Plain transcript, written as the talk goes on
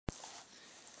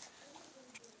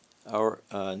our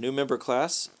new member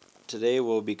class. Today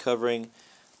we'll be covering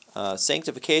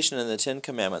sanctification and the Ten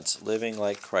Commandments, living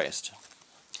like Christ.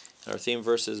 Our theme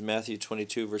verse is Matthew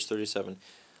 22, verse 37.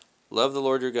 Love the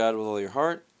Lord your God with all your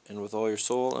heart, and with all your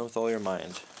soul, and with all your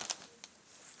mind.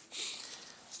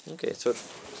 Okay, so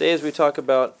today as we talk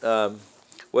about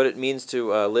what it means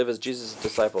to live as Jesus'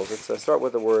 disciples, let's start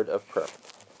with a word of prayer.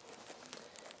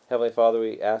 Heavenly Father,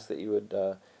 we ask that you would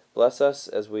bless us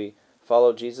as we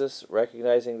follow Jesus,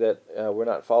 recognizing that we're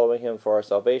not following him for our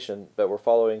salvation, but we're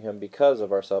following him because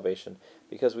of our salvation,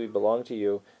 because we belong to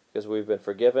you, because we've been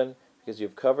forgiven, because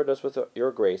you've covered us with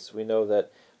your grace. We know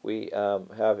that we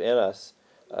have in us,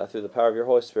 through the power of your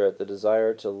Holy Spirit, the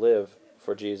desire to live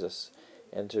for Jesus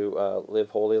and to live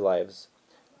holy lives.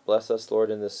 Bless us,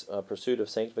 Lord, in this pursuit of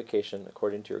sanctification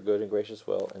according to your good and gracious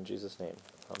will. In Jesus' name,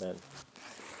 amen.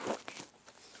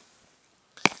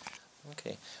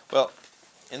 Okay, well,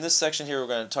 in this section here we're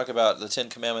going to talk about the Ten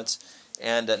Commandments,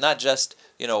 and not just,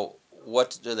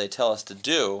 what do they tell us to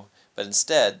do, but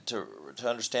instead to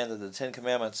understand that the Ten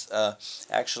Commandments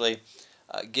actually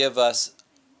give us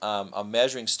a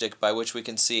measuring stick by which we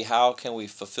can see how can we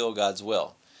fulfill God's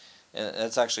will. And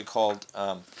that's actually called,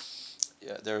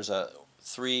 there's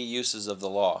three uses of the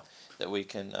law that we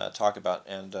can talk about,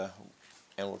 and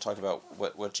we'll talk about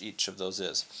what each of those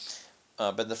is.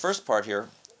 But the first part here,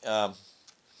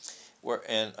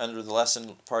 and under the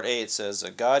lesson, part A, it says,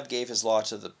 God gave his law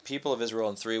to the people of Israel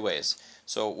in three ways.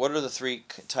 So what are the three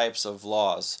types of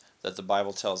laws that the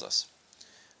Bible tells us?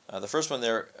 The first one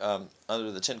there,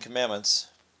 under the Ten Commandments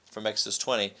from Exodus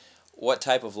 20, what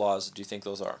type of laws do you think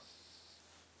those are?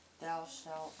 Thou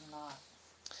shalt not.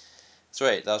 That's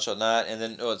right, thou shalt not. And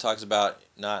then it talks about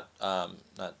not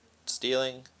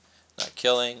stealing, not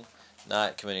killing,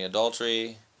 not committing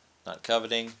adultery, not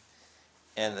coveting.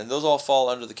 And those all fall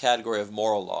under the category of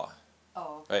moral law.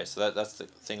 Oh, okay. Right, so that's the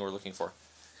thing we're looking for.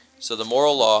 So the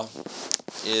moral law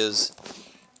is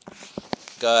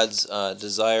God's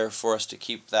desire for us to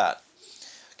keep that.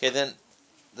 Okay, then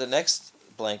the next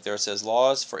blank there says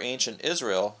laws for ancient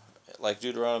Israel, like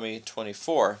Deuteronomy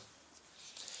 24.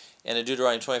 And in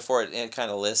Deuteronomy 24, it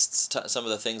kind of lists some of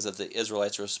the things that the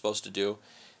Israelites were supposed to do.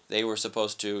 They were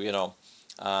supposed to,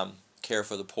 care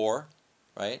for the poor,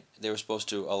 right? They were supposed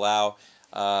to allow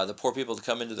the poor people to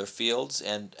come into their fields,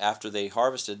 and after they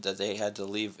harvested, that they had to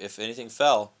leave if anything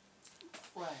fell.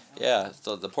 Right. Yeah,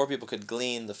 so the poor people could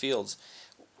glean the fields,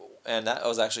 and that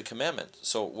was actually a commandment.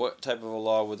 So what type of a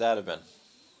law would that have been?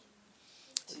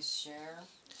 To share,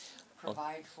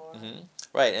 provide for. Mm-hmm.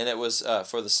 Right, and it was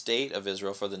for the state of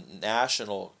Israel, for the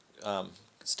national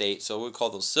state, so we call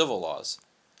those civil laws.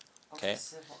 Okay?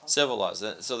 Civil laws.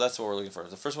 So that's what we're looking for.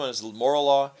 The first one is moral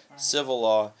law, civil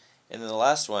law, and then the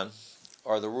last one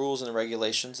are the rules and the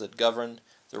regulations that govern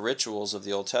the rituals of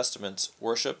the Old Testament's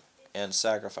worship and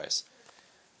sacrifice.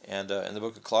 And in the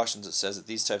book of Colossians it says that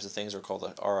these types of things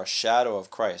are a shadow of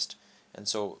Christ. And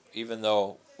so even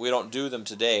though we don't do them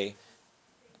today,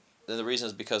 then the reason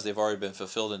is because they've already been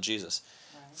fulfilled in Jesus.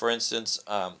 Right. For instance,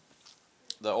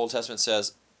 the Old Testament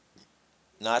says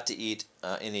not to eat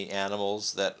any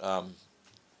animals that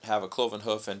have a cloven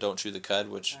hoof and don't chew the cud,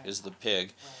 which is the pig.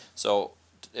 Right. So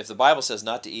if the Bible says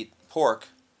not to eat pork,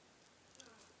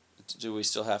 do we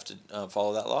still have to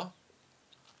follow that law?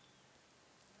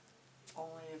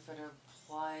 Only if it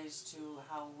applies to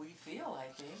how we feel, I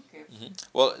think. If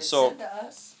Well, it's so said to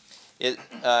us.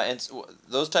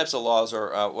 those types of laws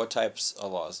are what types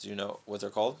of laws? Do you know what they're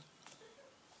called?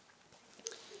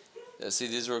 See,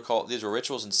 these were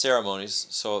rituals and ceremonies,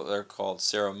 so they're called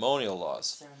ceremonial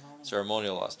laws.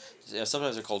 Ceremonial laws. Yeah,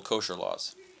 sometimes they're called kosher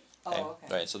laws. Okay? Oh,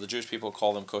 okay. Right. So the Jewish people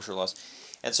call them kosher laws,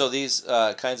 and so these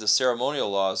kinds of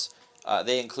ceremonial laws,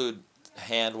 they include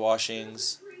hand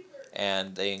washings,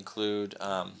 and they include,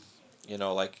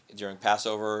 like during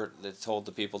Passover, they told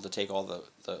the people to take all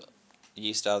the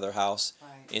yeast out of their house. Right.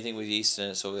 Anything with yeast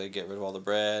in it, so they get rid of all the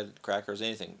bread, crackers,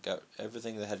 anything, got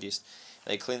everything that had yeast.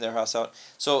 They clean their house out.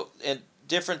 So, and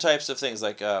different types of things,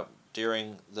 like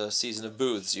during the season of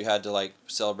booths, you had to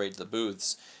celebrate the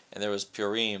booths, and there was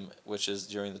Purim, which is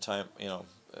during the time,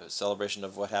 celebration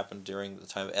of what happened during the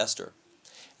time of Esther,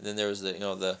 and then there was the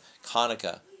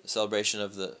Hanukkah, the celebration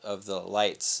of the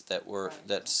lights that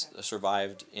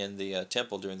survived in the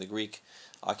temple during the Greek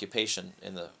occupation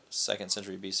in the 2nd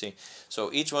century BC.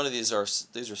 So each one of these are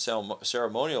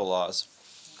ceremonial laws,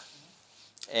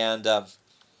 and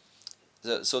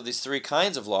so these three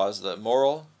kinds of laws, the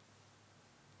moral,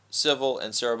 civil,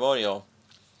 and ceremonial,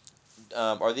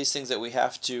 are these things that we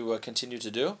have to continue to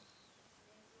do?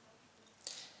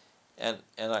 And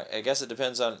I guess it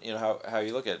depends on how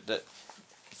you look at it.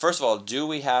 first of all, do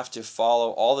we have to follow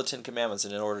all the 10 Commandments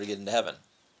in order to get into heaven?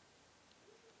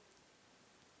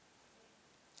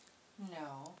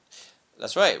 No.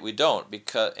 That's right, we don't,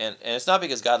 because and it's not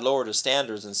because God lowered his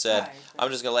standards and said, Right. I'm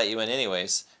just going to let you in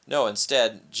anyways. No,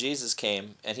 instead, Jesus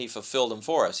came and he fulfilled them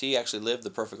for us. He actually lived the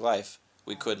perfect life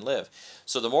we couldn't live.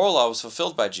 So the moral law was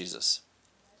fulfilled by Jesus.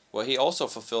 Well, he also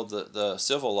fulfilled the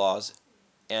civil laws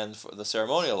and the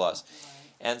ceremonial laws. Right.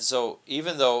 And so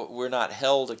even though we're not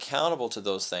held accountable to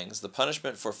those things, the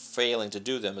punishment for failing to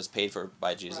do them is paid for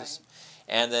by Jesus. Right.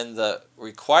 And then the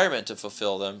requirement to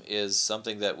fulfill them is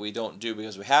something that we don't do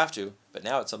because we have to, but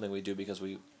now it's something we do because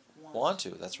we want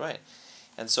to. That's right.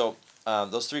 And so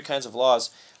those 3 kinds of laws,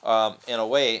 in a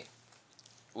way,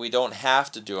 we don't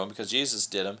have to do them because Jesus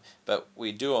did them, but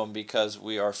we do them because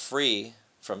we are free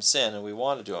from sin and we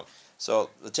want to do them.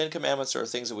 So the 10 Commandments are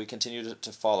things that we continue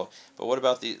to follow. But what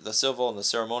about the civil and the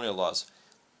ceremonial laws?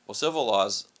 Well, civil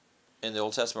laws in the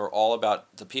Old Testament are all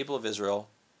about the people of Israel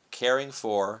caring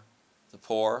for the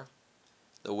poor,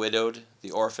 the widowed,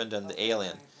 the orphaned, and the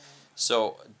alien.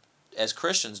 So as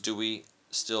Christians, do we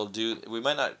still do, we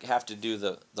might not have to do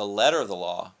the letter of the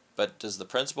law, but does the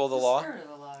principle of the law? The spirit of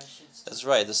the law, I should say. That's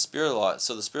right, the spirit of the law.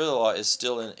 So the spirit of the law is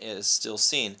still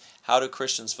seen. How do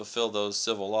Christians fulfill those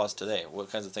civil laws today? What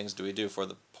kinds of things do we do for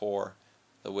the poor,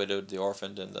 the widowed, the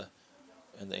orphaned, and the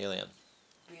alien?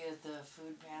 Be it the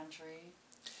food pantry,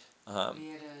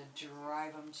 be it to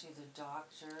drive them to the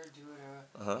doctor, do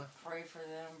it to pray for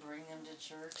them, bring them to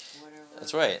church, whatever.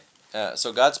 That's right.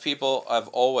 So God's people have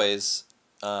always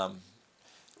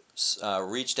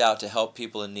reached out to help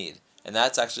people in need. And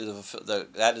that's actually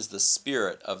that is the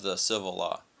spirit of the civil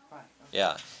law. Right. Okay.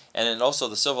 Yeah, and then also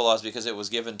the civil laws because it was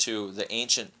given to the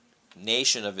ancient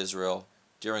nation of Israel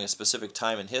during a specific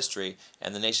time in history,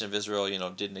 and the nation of Israel,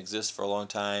 didn't exist for a long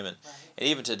time, and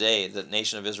even today, the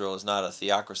nation of Israel is not a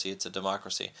theocracy; it's a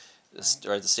democracy. The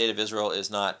state of Israel is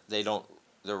not. They don't.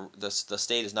 The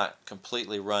state is not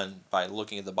completely run by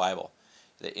looking at the Bible.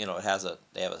 They have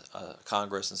a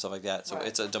Congress and stuff like that, so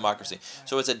it's a democracy.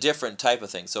 So it's a different type of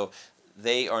thing. So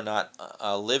they are not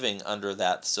living under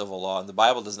that civil law, and the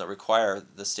Bible does not require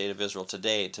the state of Israel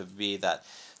today to be that.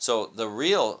 So the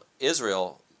real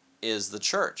Israel is the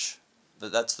church.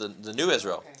 That's the new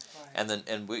Israel,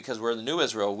 and because we're the new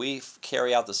Israel, we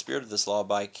carry out the spirit of this law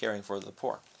by caring for the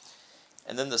poor.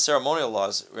 And then the ceremonial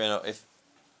laws, if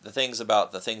the things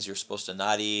about the things you're supposed to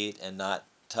not eat and not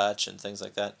touch and things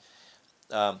like that.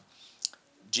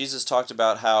 Jesus talked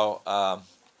about how,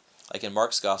 like in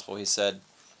Mark's gospel, he said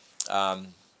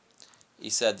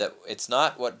that it's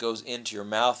not what goes into your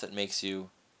mouth that makes you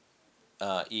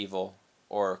evil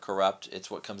or corrupt; it's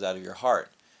what comes out of your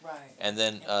heart. Right. And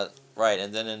then,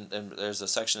 and then there's a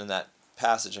section in that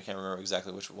passage, I can't remember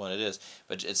exactly which one it is,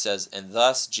 but it says, "And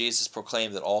thus Jesus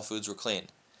proclaimed that all foods were clean."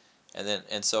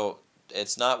 And so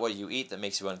it's not what you eat that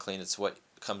makes you unclean; it's what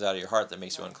comes out of your heart that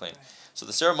makes you unclean. Right. So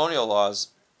the ceremonial laws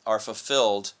are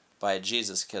fulfilled by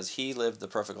Jesus because he lived the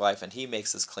perfect life and he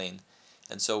makes us clean.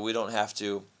 And so we don't have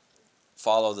to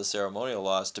follow the ceremonial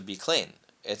laws to be clean.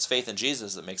 It's faith in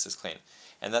Jesus that makes us clean.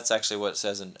 And that's actually what it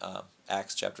says in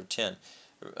Acts chapter 10.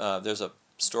 There's a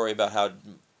story about how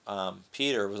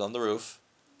Peter was on the roof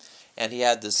and he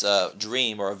had this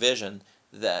dream or a vision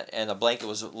and a blanket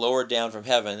was lowered down from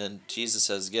heaven, and Jesus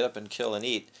says, "Get up and kill and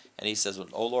eat." And he says,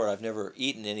 "Oh Lord, I've never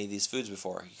eaten any of these foods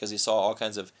before," because he saw all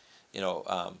kinds of,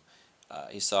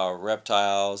 he saw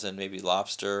reptiles and maybe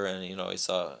lobster, and he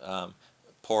saw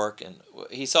pork, and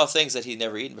he saw things that he'd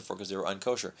never eaten before because they were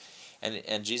unkosher.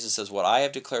 And Jesus says, "What I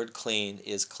have declared clean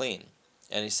is clean."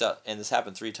 And this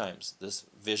happened 3 times. This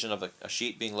vision of a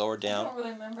sheet being lowered down. I don't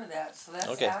really remember that. So that's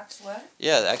Okay. Acts what?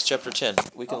 Yeah, Acts chapter 10.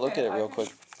 We can look at it real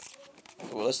quick.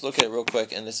 Well, let's look at it real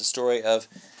quick, and it's a story of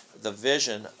the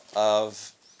vision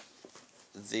of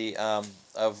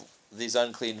these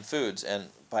unclean foods, and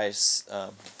by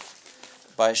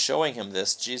showing him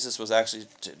this, Jesus was actually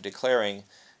declaring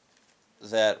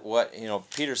that what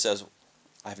Peter says,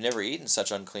 "I've never eaten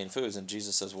such unclean foods," and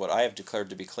Jesus says, "What I have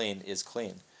declared to be clean is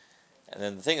clean." And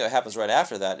then the thing that happens right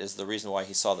after that is the reason why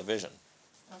he saw the vision.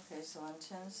 Okay, so on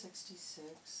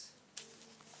 1066,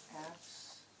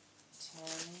 Acts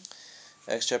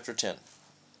 10. Acts chapter 10.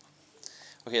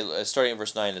 Okay, starting in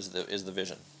verse 9 is the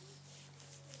vision.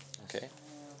 Okay.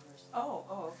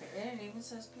 Okay. And it even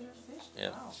says Peter's vision.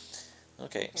 Yeah. Wow.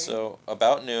 Okay, so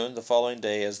about noon the following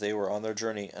day, as they were on their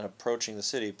journey and approaching the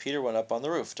city, Peter went up on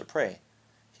the roof to pray.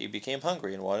 He became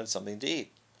hungry and wanted something to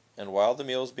eat. And while the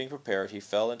meal was being prepared, he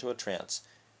fell into a trance.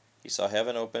 He saw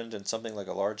heaven opened and something like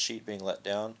a large sheet being let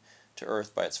down to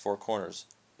earth by its 4 corners.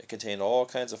 It contained all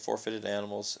kinds of 4-footed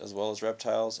animals, as well as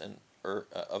reptiles and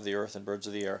of the earth and birds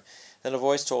of the air. Then a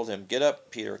voice told him, "Get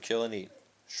up, Peter, kill and eat."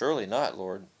 "Surely not,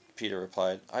 Lord," Peter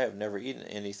replied. "I have never eaten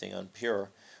anything impure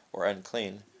or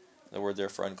unclean." The word there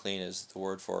for unclean is the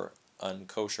word for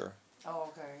unkosher. Oh,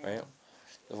 okay. Yeah. Right?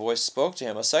 The voice spoke to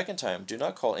him a second time, "Do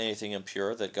not call anything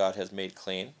impure that God has made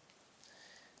clean."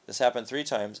 This happened 3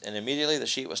 times, and immediately the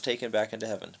sheet was taken back into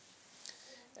heaven.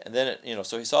 And then,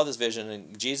 so he saw this vision,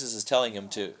 and Jesus is telling him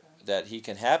that he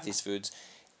can have these foods,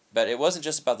 but it wasn't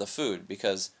just about the food,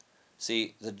 because,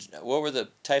 see, what were the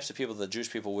types of people the Jewish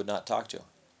people would not talk to? Do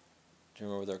you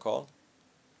remember what they're called?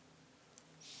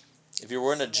 If you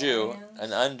weren't a Jew, a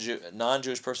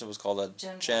non-Jewish person was called a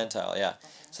Gentile. Yeah. Okay.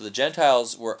 So the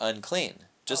Gentiles were unclean,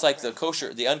 just like the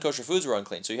unkosher foods were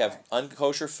unclean. So you have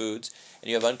unkosher foods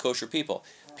and you have unkosher people.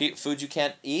 Foods you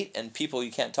can't eat and people you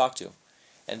can't talk to.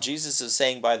 And Jesus is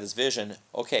saying by this vision,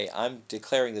 okay, I'm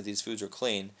declaring that these foods are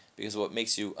clean, because what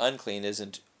makes you unclean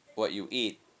isn't what you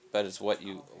eat, but it's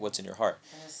what's in your heart.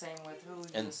 And the same with who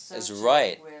And you associate it's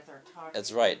right. with or talk That's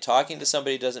to. right. Talking to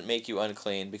somebody doesn't make you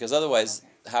unclean, because otherwise,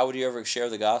 how would you ever share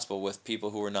the gospel with people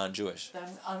who were non-Jewish?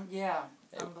 Then,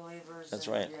 unbelievers. That's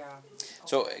and, right. Yeah. Okay.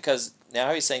 So, because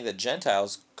now he's saying that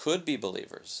Gentiles could be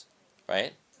believers,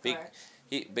 right? Correct.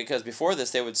 Because before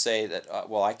this, they would say that,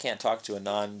 well, I can't talk to a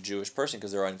non-Jewish person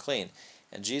because they're unclean.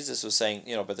 And Jesus was saying,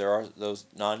 but there are those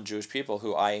non-Jewish people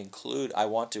who I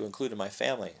want to include in my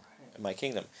family, in my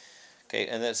kingdom. Okay,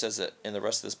 and then it says that in the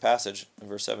rest of this passage, in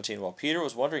verse 17, while Peter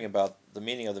was wondering about the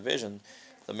meaning of the vision,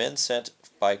 the men sent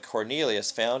by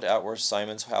Cornelius found out where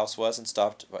Simon's house was and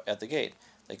stopped at the gate.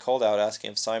 They called out,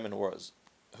 asking if Simon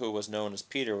who was known as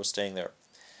Peter, was staying there.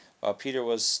 While Peter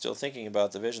was still thinking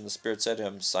about the vision, the Spirit said to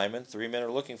him, "Simon, 3 men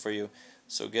are looking for you,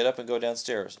 so get up and go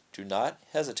downstairs. Do not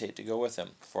hesitate to go with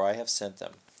them, for I have sent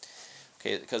them."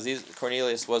 Okay, because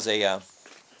Cornelius was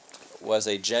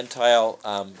a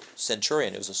Gentile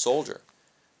centurion. He was a soldier,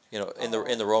 in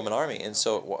the Roman army. And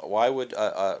so why would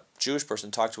a Jewish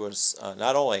person talk to us,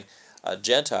 not only a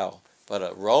Gentile, but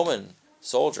a Roman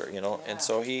soldier, Yeah. And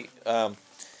so he...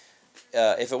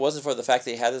 if it wasn't for the fact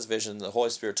that he had this vision, the Holy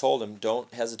Spirit told him,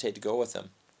 don't hesitate to go with him.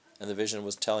 And the vision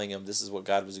was telling him this is what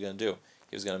God was going to do.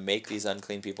 He was going to make these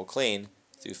unclean people clean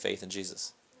through faith in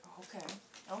Jesus.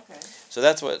 Okay. So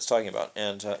that's what it's talking about.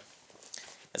 And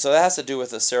so that has to do with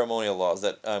the ceremonial laws,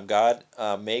 that God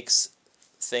makes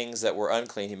things that were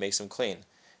unclean, he makes them clean.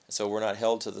 And so we're not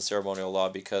held to the ceremonial law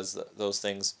because those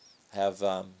things have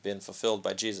been fulfilled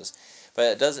by Jesus. But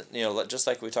it doesn't, just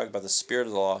like we talked about the spirit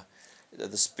of the law,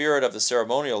 the spirit of the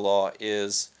ceremonial law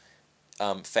is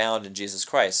found in Jesus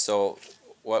Christ. So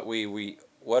what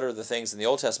are the things in the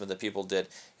Old Testament that people did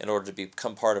in order to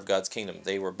become part of God's kingdom?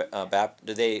 They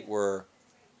were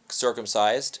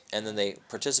circumcised, and then they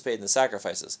participated in the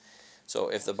sacrifices. So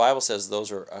if the Bible says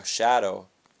those are a shadow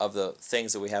of the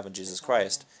things that we have in Jesus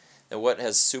Christ, then what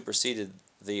has superseded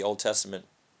the Old Testament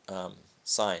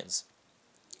signs?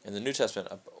 In the New Testament,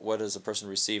 what does a person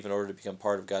receive in order to become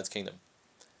part of God's kingdom?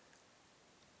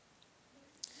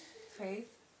 Faith,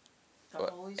 the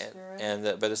Holy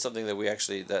Spirit. But it's something that we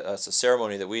actually, that's a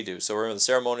ceremony that we do. So remember, the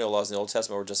ceremonial laws in the Old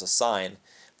Testament were just a sign,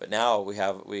 but now we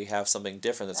have something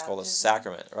different that's called a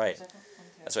sacrament, right? Okay.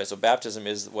 That's right. So baptism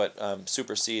is what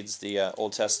supersedes the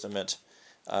Old Testament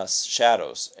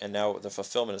shadows, and now the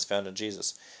fulfillment is found in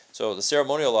Jesus. So the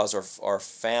ceremonial laws are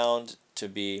found to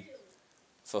be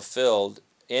fulfilled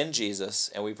in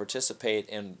Jesus, and we participate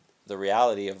in the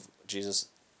reality of Jesus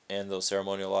and those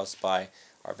ceremonial laws by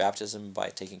our baptism, by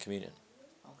taking communion.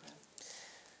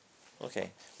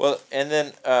 Okay. Well, and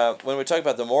then when we talk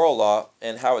about the moral law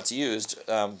and how it's used,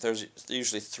 there's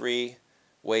usually 3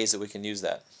 ways that we can use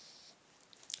that.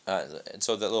 And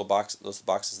so those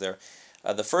boxes there.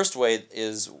 The first way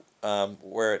is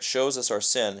where it shows us our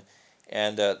sin,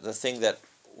 and the thing that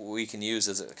we can use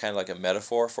as kind of like a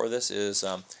metaphor for this is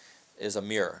a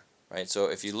mirror, right? So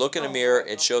if you look in a mirror,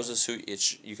 it shows us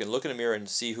you can look in a mirror and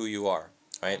see who you are,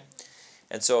 right?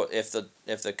 And so if the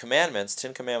 10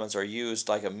 Commandments are used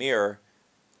like a mirror,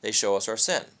 they show us our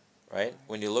sin, right?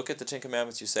 When you look at the 10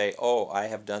 Commandments, you say, "Oh, I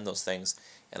have done those things,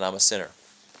 and I'm a sinner."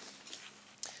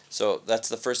 So that's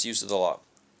the first use of the law.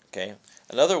 Okay.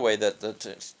 Another way that the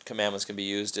 10 Commandments can be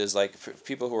used is like for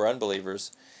people who are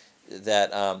unbelievers,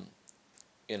 that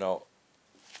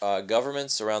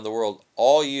governments around the world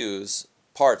all use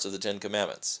parts of the 10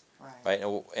 Commandments. Right,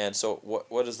 and so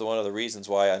what is one of the reasons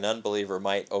why an unbeliever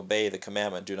might obey the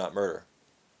commandment, "Do not murder"?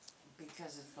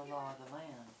 Because it's the law of the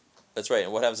land. That's right.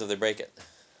 And what happens if they break it?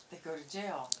 They go to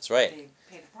jail. That's right. They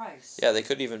pay the price. Yeah, they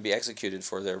could even be executed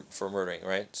for murdering.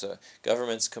 Right. So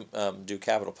governments do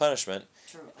capital punishment.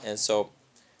 True. And so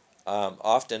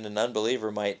often an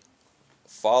unbeliever might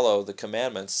follow the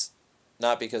commandments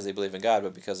not because they believe in God,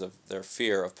 but because of their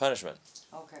fear of punishment.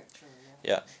 Okay, true.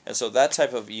 Yeah, and so that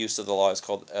type of use of the law is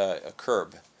called a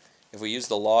curb. If we use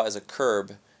the law as a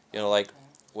curb, like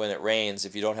when it rains,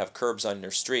 if you don't have curbs on your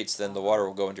streets, then the water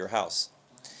will go into your house.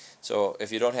 So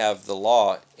if you don't have the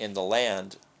law in the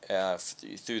land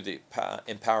through the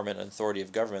empowerment and authority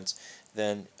of governments,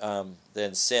 then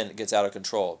sin gets out of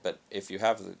control. But if you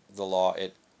have the law,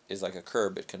 it is like a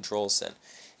curb. It controls sin.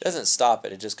 It doesn't stop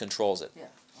it. It just controls it. Yeah,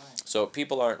 right. So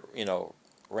people aren't,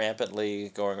 rampantly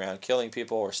going around killing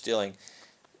people or stealing.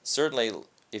 Certainly,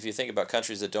 if you think about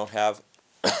countries that don't have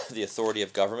the authority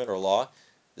of government or law,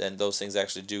 then those things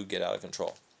actually do get out of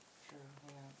control. True,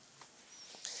 yeah.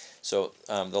 So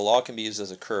the law can be used as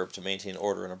a curb to maintain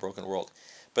order in a broken world.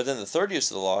 But then the third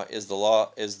use of the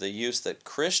law is the use that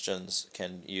Christians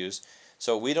can use.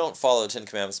 So we don't follow the Ten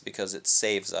Commandments because it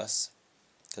saves us,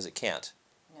 because it can't.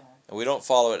 No. And we don't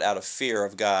follow it out of fear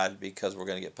of God because we're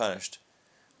going to get punished.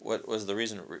 What was the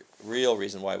real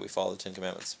reason why we follow the Ten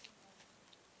Commandments?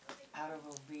 Out of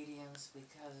obedience,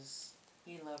 because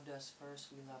He loved us first,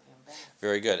 we love Him back.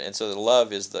 Very good. And so the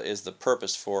love is the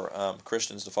purpose for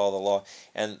Christians to follow the law,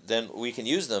 and then we can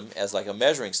use them as like a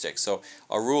measuring stick. So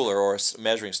a ruler or a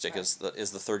measuring stick is the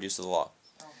third use of the law.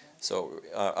 Okay. So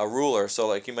a ruler. So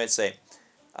like you might say,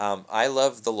 I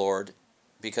love the Lord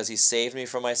because He saved me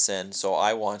from my sin, so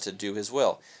I want to do His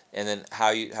will. And then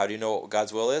how do you know what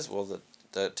God's will is? Well,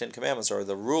 the Ten Commandments are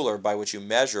the ruler by which you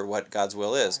measure what God's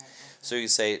will is. Right, okay. So you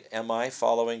say, am I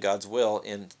following God's will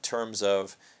in terms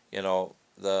of,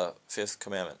 the fifth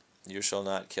commandment? You shall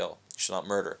not kill. You shall not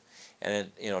murder.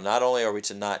 And then, not only are we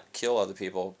to not kill other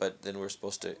people, but then we're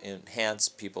supposed to enhance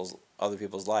other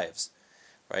people's lives,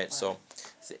 right? So,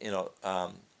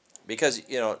 because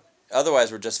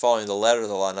otherwise we're just following the letter of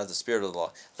the law, not the spirit of the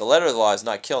law. The letter of the law is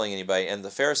not killing anybody, and the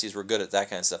Pharisees were good at that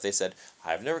kind of stuff. They said,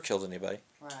 I've never killed anybody.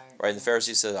 Right? And the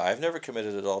Pharisees said, I've never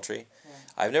committed adultery. Yeah.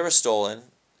 I've never stolen.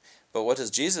 But what does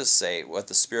Jesus say what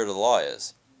the spirit of the law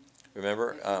is?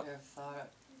 Remember? If you have thought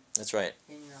That's right.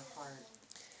 in your heart,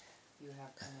 you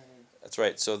have committed. That's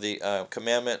right. So the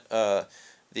commandment,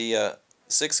 the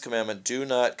sixth commandment, do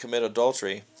not commit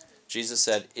adultery. Jesus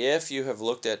said, if you have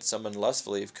looked at someone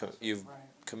lustfully, you've Right.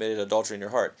 committed adultery in your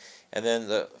heart. And then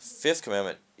the fifth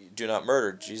commandment, do not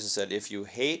murder. Jesus said, if you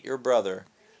hate your brother,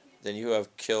 then you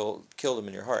have killed him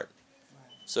in your heart.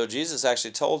 Right. So Jesus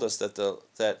actually told us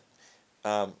that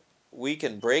we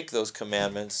can break those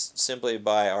commandments simply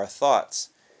by our thoughts.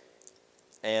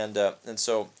 And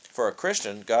so for a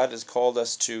Christian, God has called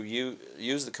us to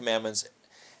use the commandments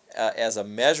as a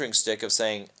measuring stick of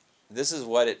saying, this is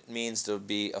what it means to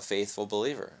be a faithful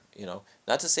believer.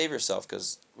 Not to save yourself,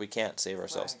 because we can't save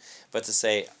ourselves, Right. but to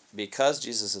say, because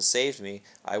Jesus has saved me,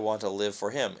 I want to live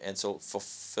for Him. And so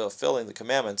fulfilling the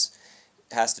commandments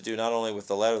has to do not only with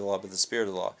the letter of the law, but the spirit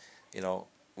of the law.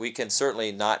 We can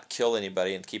certainly not kill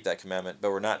anybody and keep that commandment,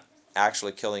 but we're not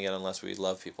actually killing it unless we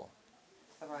love people.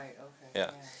 Right, okay.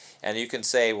 Yeah. And you can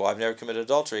say, well, I've never committed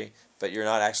adultery, but you're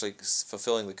not actually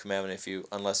fulfilling the commandment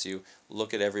unless you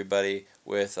look at everybody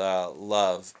with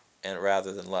love and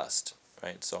rather than lust,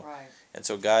 right? So, Right. And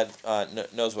so God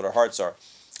knows what our hearts are,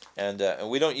 and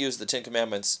we don't use the Ten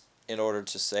Commandments in order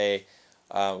to say,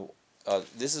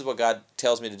 this is what God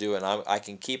tells me to do, and I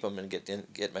can keep them and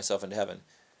get myself into heaven.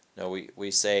 No,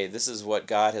 we say, this is what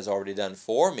God has already done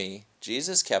for me.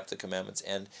 Jesus kept the commandments,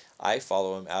 and I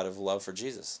follow Him out of love for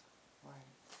Jesus. Right.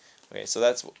 Okay, so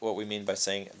that's what we mean by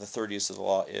saying the third use of the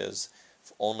law is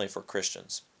only for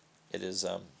Christians. It is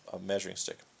a measuring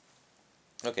stick.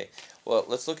 Okay, well,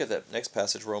 let's look at that next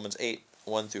passage, Romans 8,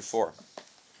 1 through 4.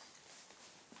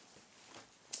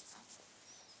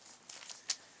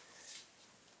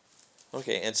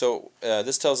 Okay, and so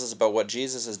this tells us about what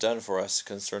Jesus has done for us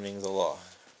concerning the law.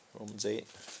 Romans 8,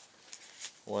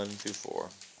 1 through 4.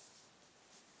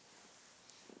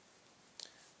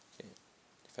 Okay,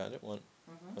 you found it?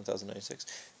 1096.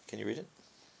 Can you read it?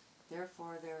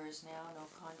 Therefore there is now no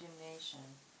condemnation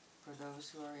for those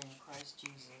who are in Christ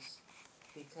Jesus,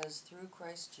 because through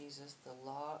Christ Jesus the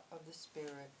law of the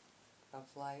Spirit of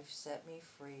life set me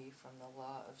free from the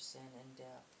law of sin and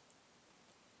death.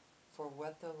 For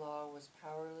what the law was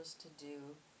powerless to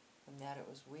do, in that it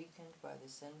was weakened by the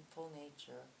sinful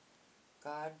nature,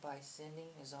 God, by sending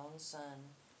His own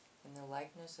Son in the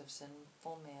likeness of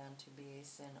sinful man to be a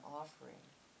sin offering,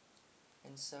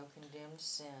 and so condemned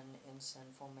sin in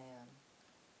sinful man,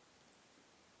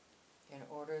 in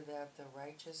order that the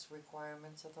righteous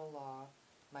requirements of the law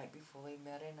might be fully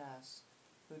met in us,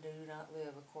 who do not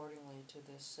live accordingly to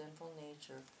this sinful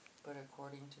nature, but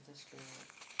according to the Spirit.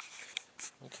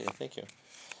 Okay, thank you.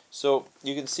 So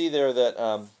you can see there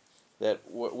that that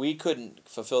we couldn't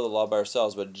fulfill the law by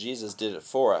ourselves, but Jesus did it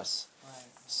for us. Right.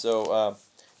 So,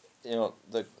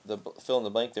 the fill in the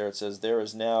blank there, it says, there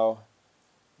is now,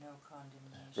 No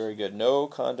condemnation. very good, no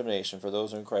condemnation for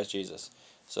those who are in Christ Jesus.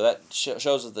 So that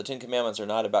shows that the Ten Commandments are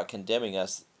not about condemning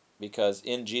us, because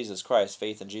in Jesus Christ,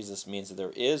 faith in Jesus means that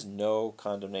there is no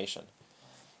condemnation.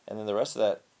 And then the rest of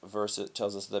that verse, it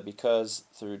tells us that because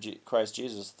through Christ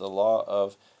Jesus, the law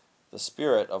of the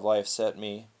Spirit of life set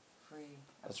me Free.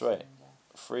 That's right.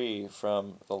 Free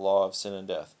from the law of sin and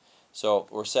death. So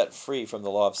we're set free from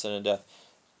the law of sin and death.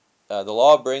 The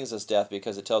law brings us death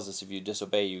because it tells us if you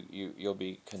disobey, you'll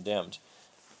be condemned.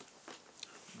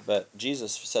 But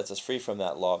Jesus sets us free from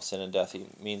that law of sin and death. He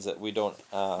means that we don't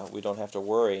have to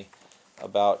worry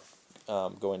about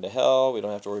going to hell. We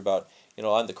don't have to worry about,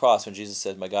 on the cross when Jesus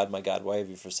said, my God, why have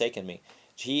you forsaken me?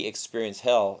 He experienced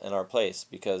hell in our place,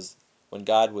 because when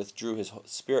God withdrew his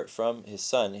Spirit from his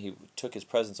Son, he took his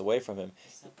presence away from him.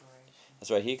 Separation.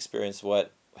 That's right. He experienced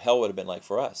what hell would have been like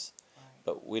for us. Right.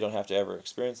 But we don't have to ever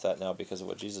experience that now because of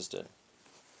what Jesus did.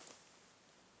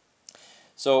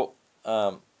 So,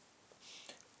 the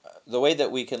way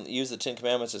that we can use the Ten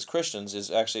Commandments as Christians is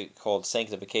actually called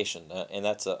sanctification. And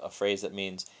that's a phrase that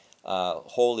means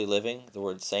holy living. The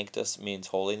word sanctus means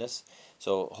holiness.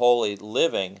 So holy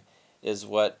living is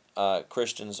what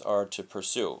Christians are to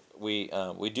pursue. We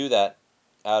do that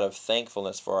out of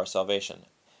thankfulness for our salvation,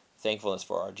 thankfulness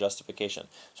for our justification.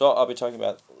 So I'll be talking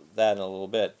about that in a little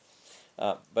bit.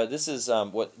 But this is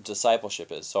what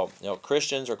discipleship is. So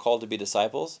Christians are called to be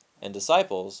disciples, and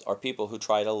disciples are people who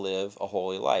try to live a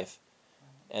holy life.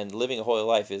 And living a holy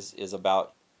life is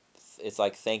about, it's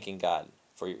like thanking God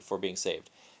for being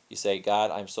saved. You say, God,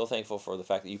 I'm so thankful for the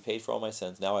fact that you paid for all my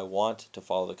sins. Now I want to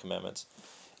follow the commandments.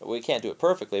 We can't do it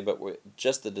perfectly, but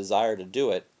just the desire to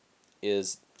do it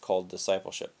is called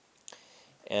discipleship.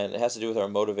 And it has to do with our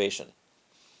motivation.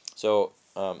 So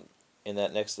in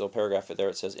that next little paragraph there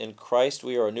it says, in Christ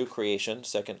we are a new creation,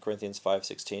 2 Corinthians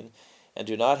 5:16, and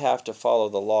do not have to follow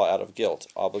the law out of guilt,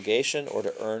 obligation, or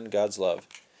to earn God's love.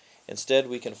 Instead,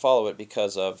 we can follow it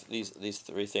because of these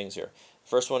three things here.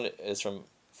 First one is from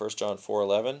 1 John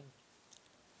 4:11,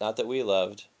 not that we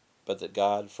loved, but that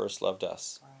God first loved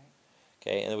us. Right.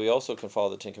 Okay, and then we also can follow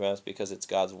the Ten Commandments because it's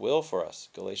God's will for us,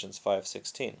 Galatians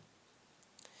 5:16.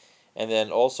 And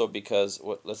then also because,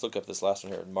 let's look up this last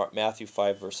one here, Matthew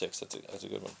 5:6. That's a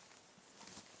good one.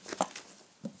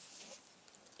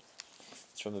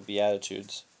 It's from the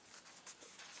Beatitudes.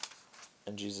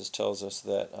 And Jesus tells us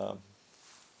that... 5:6.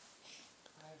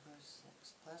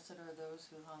 Blessed are those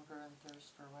who hunger and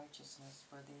thirst for righteousness,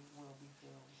 for they will be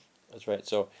filled. That's right.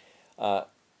 So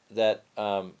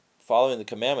following the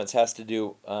commandments has to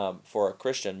do, for a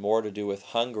Christian, more to do with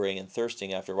hungering and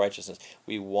thirsting after righteousness.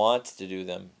 We want to do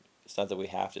them. It's not that we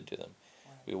have to do them.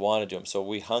 Right. We want to do them. So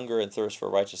we hunger and thirst for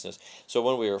righteousness. So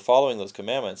when we are following those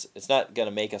commandments, it's not going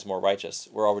to make us more righteous.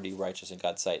 We're already righteous in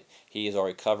God's sight. He has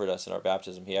already covered us in our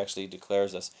baptism. He actually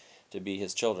declares us to be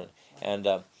His children.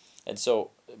 Right. And so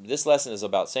this lesson is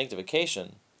about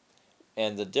sanctification,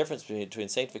 and the difference between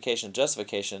sanctification and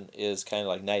justification is kind of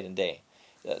like night and day.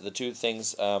 The two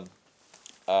things have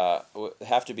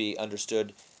to be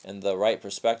understood in the right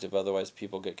perspective, otherwise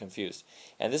people get confused.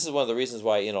 And this is one of the reasons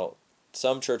why,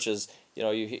 some churches,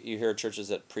 you hear churches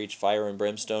that preach fire and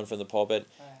brimstone from the pulpit,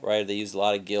 right? They use a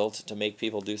lot of guilt to make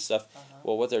people do stuff.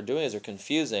 Well, what they're doing is they're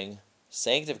confusing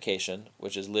sanctification,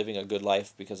 which is living a good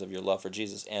life because of your love for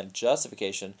Jesus, and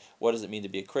justification, what does it mean to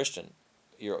be a Christian?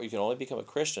 You can only become a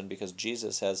Christian because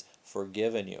Jesus has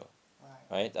forgiven you,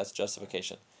 right? That's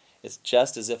justification. It's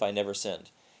just as if I never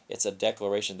sinned. It's a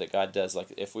declaration that God does.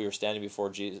 Like if we were standing before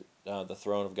Jesus, the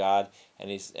throne of God, and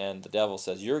the devil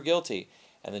says, "You're guilty,"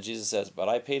 and then Jesus says, "But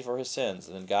I paid for his sins,"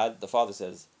 and then God the Father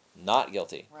says, "Not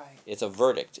guilty." Right. It's a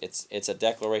verdict. It's a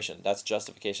declaration. That's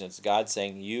justification. It's God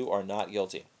saying you are not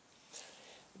guilty.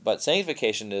 But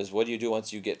sanctification is, what do you do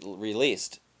once you get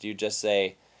released? Do you just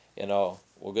say, well,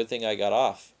 good thing I got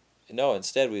off? No,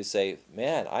 instead we say,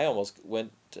 man, I almost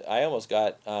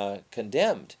got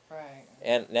condemned. Right.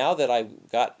 And now that I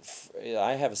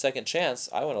have a second chance,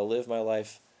 I want to live my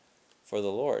life for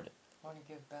the Lord. I want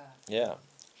to give back. Yeah.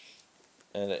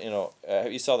 And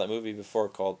you saw that movie before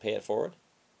called Pay It Forward?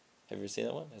 Have you ever seen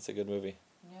that one? It's a good movie.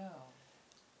 No.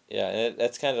 Yeah, and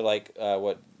that's kind of like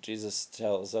what Jesus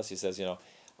tells us. He says,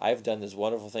 I've done this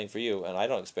wonderful thing for you, and I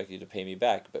don't expect you to pay me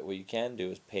back, but what you can do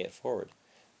is pay it forward.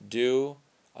 Do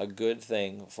a good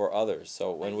thing for others.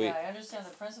 So when I understand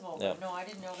the principle, but no, I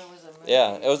didn't know there was a movie.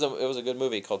 Yeah, it was a good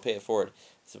movie called Pay It Forward.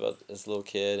 It's about this little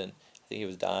kid, and I think he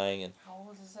was dying. And how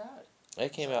old is that?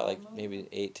 it came out like maybe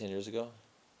 8-10 years ago.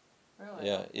 Really?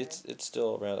 Yeah, Okay. it's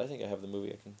still around. I think I have the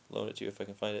movie. I can loan it to you if I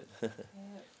can find it. Pay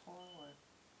it forward.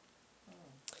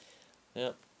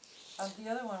 Yeah. The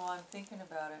other one, while I'm thinking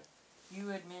about it, you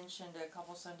had mentioned a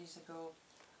couple Sundays ago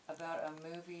about a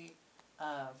movie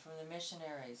from the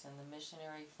missionaries and the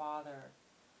missionary father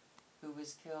who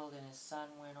was killed, and his son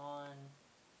went on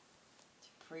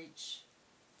to preach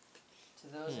to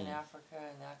those in Africa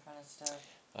and that kind of stuff.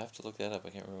 I have to look that up. I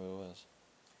can't remember what it was.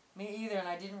 Me either, and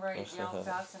I didn't write it down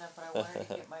fast enough, but I wanted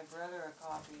to get my brother a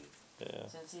copy. Yeah.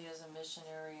 Since he is a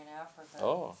missionary in Africa.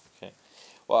 Oh, okay.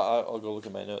 Well, I'll go look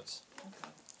at my notes.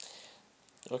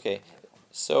 Okay. Okay.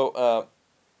 So,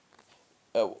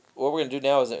 what we're going to do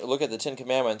now is look at the Ten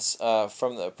Commandments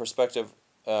from the perspective.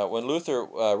 When Luther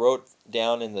wrote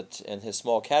down in his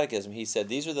small catechism, he said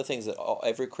these are the things that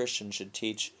every Christian should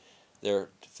teach their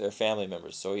family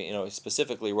members. So he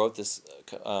specifically wrote this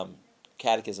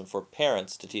catechism for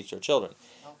parents to teach their children.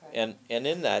 Okay. And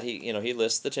in that he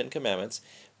lists the Ten Commandments,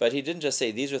 but he didn't just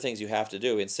say these are things you have to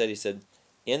do. Instead, he said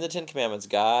in the Ten Commandments,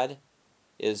 God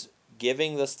is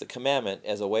giving us the commandment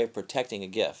as a way of protecting a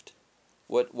gift.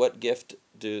 What gift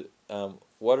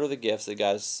what are the gifts that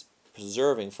God is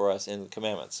preserving for us in the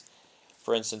commandments?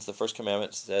 For instance, the first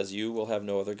commandment says, "You will have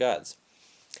no other gods."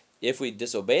 If we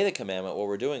disobey the commandment, what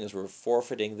we're doing is we're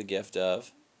forfeiting the gift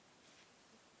of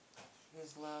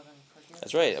His love and forgiveness.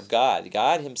 That's right, of God.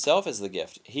 God Himself is the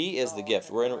gift. He is the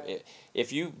gift. Okay,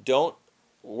 If you don't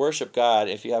worship God,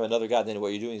 if you have another God, then what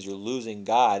you're doing is you're losing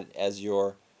God as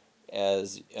you're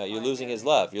losing His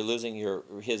love. You're losing your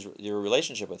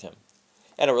relationship with Him.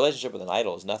 And a relationship with an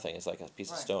idol is nothing. It's like a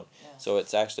piece of stone. Yeah. So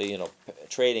it's actually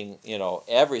trading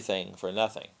everything for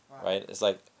nothing. Right? It's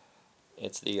like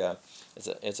it's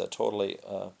a totally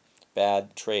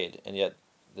bad trade, and yet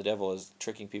the devil is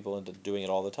tricking people into doing it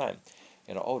all the time.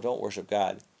 Oh, don't worship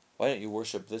God. Why don't you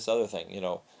worship this other thing?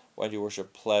 Why don't you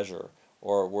worship pleasure,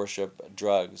 or worship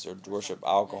drugs, or worship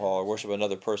alcohol, or worship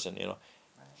another person?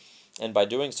 And by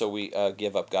doing so, we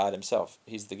give up God Himself.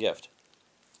 He's the gift.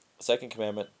 Second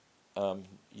commandment: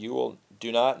 you will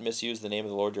do not misuse the name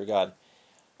of the Lord your God.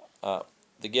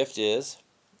 The gift is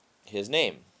His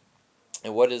name,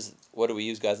 and what do we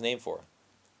use God's name for?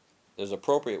 There's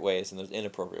appropriate ways and there's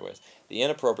inappropriate ways. The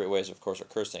inappropriate ways, of course, are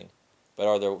cursing. But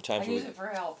are there times I use it for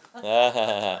help.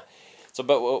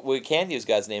 But we can use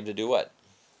God's name to do what?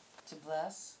 To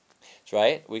bless. That's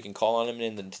right. We can call on Him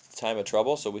in the time of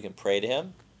trouble, so we can pray to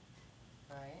Him.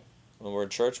 Right. When we're in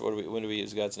church, when do we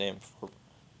use God's name? When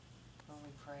we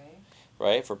pray.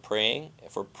 Right, for praying,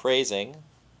 for praising,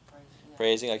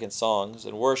 praising like in songs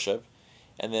and worship,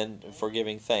 and then for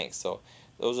giving thanks. So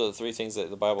those are the three things that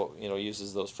the Bible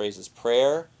uses those phrases: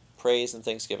 prayer, praise, and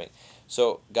thanksgiving.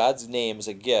 So God's name is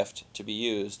a gift to be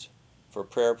used for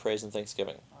prayer, praise, and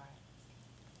thanksgiving.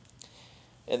 Right.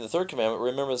 And the third commandment: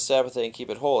 remember the Sabbath day and keep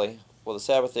it holy. Well, the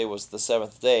Sabbath day was the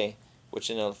seventh day, which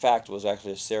in fact was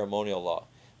actually a ceremonial law.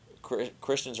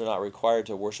 Christians are not required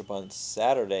to worship on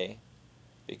Saturday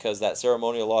because that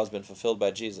ceremonial law has been fulfilled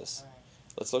by Jesus. Right.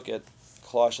 Let's look at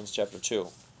Colossians chapter 2,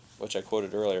 which I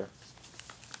quoted earlier.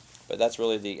 But that's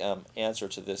really the answer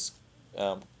to this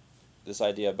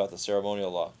idea about the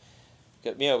ceremonial law.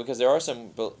 Because there are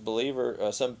some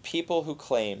some people who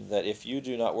claim that if you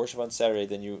do not worship on Saturday,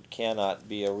 then you cannot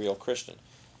be a real Christian.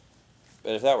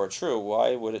 But if that were true,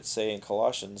 why would it say in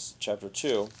Colossians chapter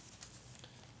 2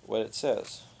 what it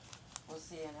says? Well,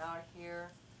 see, and out here,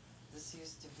 this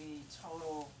used to be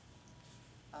total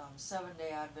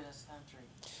Seventh-day Adventist country.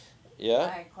 Yeah. I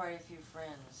had quite a few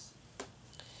friends.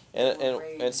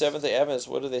 And Seventh-day Adventists,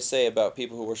 what do they say about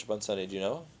people who worship on Sunday? Do you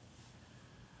know?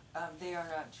 They are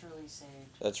not truly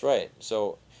saved. That's right.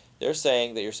 So they're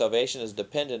saying that your salvation is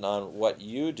dependent on what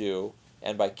you do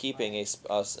and by keeping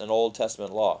an Old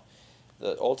Testament law.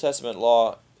 The Old Testament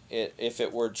law, if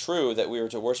it were true that we were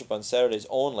to worship on Saturdays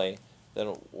only, then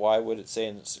why would it say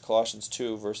in Colossians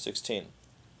 2, verse 16?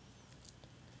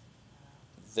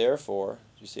 Therefore,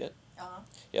 do you see it? Uh-huh.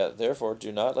 Yeah, therefore,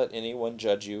 do not let anyone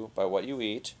judge you by what you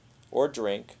eat or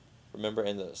drink. Remember,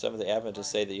 in the Seventh-day Adventists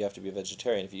say that you have to be a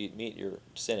vegetarian. If you eat meat, you're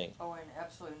sinning. Oh, and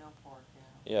absolutely no pork,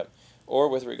 yeah. Yep. Or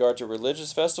with regard to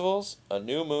religious festivals, a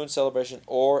new moon celebration,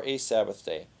 or a Sabbath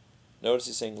day. Notice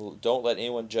he's saying, don't let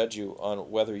anyone judge you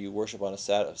on whether you worship on a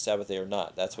Sabbath day or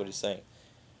not. That's what he's saying.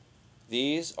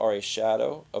 These are a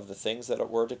shadow of the things that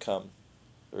were to come.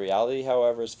 The reality,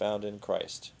 however, is found in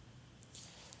Christ.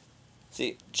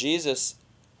 See, Jesus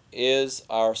is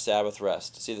our Sabbath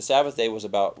rest. See, the Sabbath day was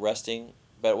about resting,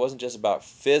 but it wasn't just about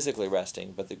physically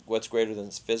resting, but what's greater than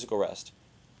physical rest?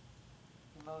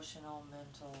 Emotional,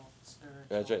 mental, spiritual.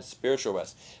 That's right, spiritual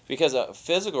rest. Because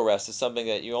physical rest is something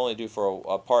that you only do for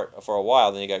a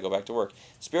while, then you got to go back to work.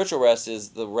 Spiritual rest is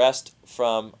the rest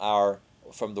from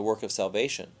the work of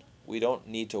salvation. We don't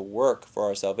need to work for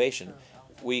our salvation. True,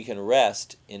 okay. We can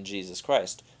rest in Jesus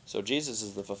Christ. So Jesus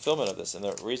is the fulfillment of this, and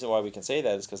the reason why we can say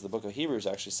that is because the book of Hebrews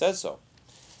actually says so.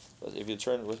 If you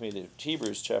turn with me to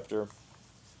Hebrews chapter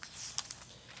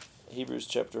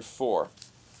 4.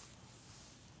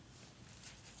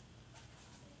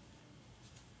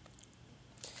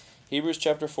 Hebrews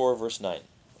chapter 4, verse 9,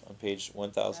 on page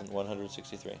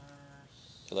 1163.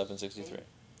 1163.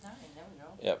 9, there we go.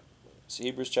 Yep. So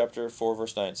Hebrews chapter 4,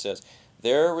 verse 9 says,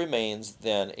 "There remains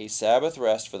then a Sabbath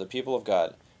rest for the people of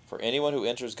God. For anyone who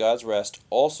enters God's rest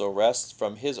also rests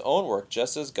from his own work,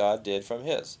 just as God did from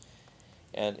his."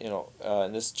 And,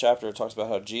 in this chapter it talks about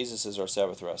how Jesus is our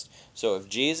Sabbath rest. So if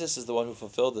Jesus is the one who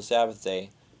fulfilled the Sabbath day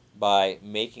by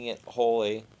making it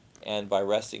holy and by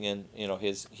resting in,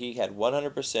 he had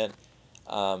 100%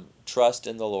 trust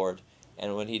in the Lord.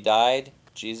 And when he died,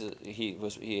 Jesus, he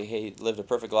lived a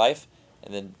perfect life,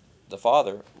 and then the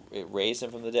Father raised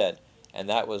him from the dead. And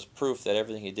that was proof that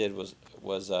everything he did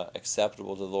was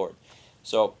acceptable to the Lord.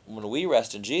 So when we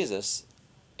rest in Jesus,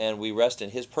 and we rest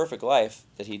in his perfect life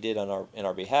that he did in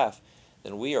our behalf,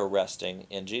 then we are resting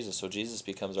in Jesus. So Jesus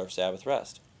becomes our Sabbath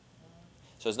rest.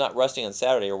 So it's not resting on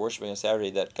Saturday or worshiping on Saturday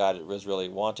that God is really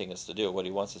wanting us to do. What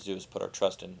he wants us to do is put our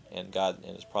trust in God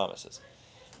and his promises.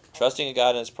 Trusting in God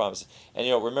and his promises. And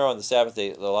remember on the Sabbath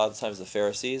day, a lot of times the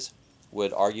Pharisees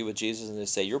would argue with Jesus and they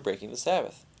say, "You're breaking the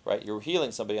Sabbath, right? You're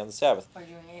healing somebody on the Sabbath." Or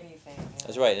doing anything.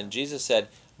 That's right. And Jesus said,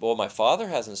 "Well, my Father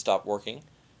hasn't stopped working."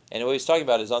 And what he's talking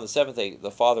about is on the seventh day,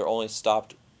 the Father only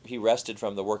stopped. He rested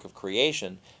from the work of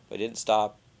creation, but he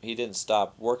didn't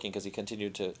stop working because he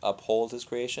continued to uphold his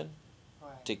creation,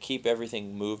 Right. to keep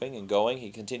everything moving and going.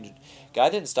 He continued.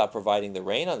 God didn't stop providing the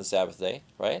rain on the Sabbath day,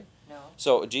 right? No.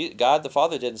 So God the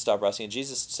Father didn't stop resting, and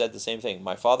Jesus said the same thing.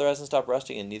 My Father hasn't stopped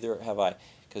resting, and neither have I,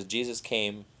 because Jesus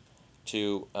came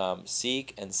to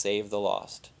seek and save the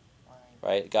lost.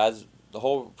 Right? The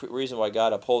whole reason why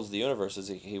God upholds the universe is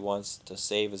he wants to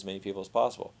save as many people as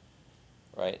possible.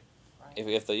 Right?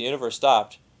 If the universe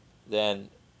stopped, then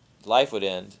life would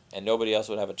end, and nobody else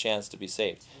would have a chance to be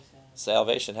saved.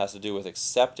 Salvation has to do with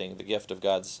accepting the gift of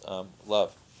God's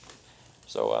love.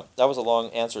 So that was a long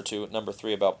answer to number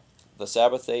 3 about the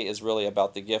Sabbath day is really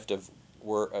about the gift of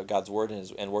God's word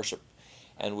and worship.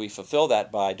 And we fulfill that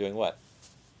by doing what?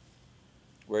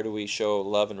 Where do we show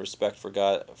love and respect for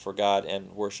God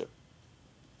and worship?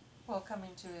 Well,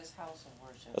 coming to his house and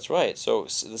worship. That's right. So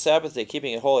the Sabbath day,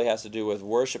 keeping it holy, has to do with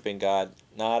worshiping God,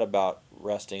 not about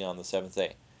resting on the seventh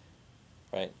day.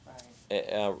 Right? Right.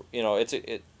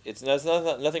 It's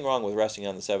nothing wrong with resting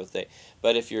on the Sabbath day.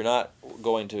 But if you're not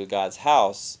going to God's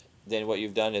house, then what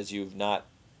you've done is you've not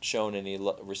shown any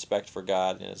respect for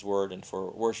God and his word and for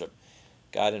worship.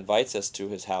 God invites us to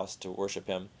his house to worship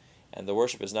him. And the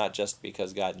worship is not just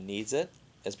because God needs it,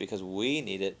 it's because we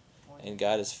need it, and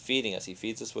God is feeding us. He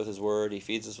feeds us with his word, he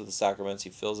feeds us with the sacraments, he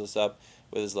fills us up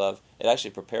with his love. It actually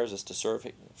prepares us to serve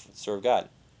God.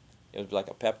 It would be like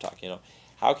a pep talk,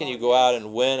 How can you go out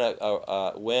and win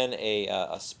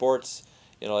a sports,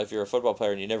 if you're a football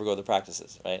player and you never go to the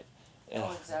practices, right?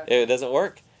 Exactly. It doesn't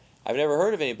work. I've never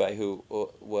heard of anybody who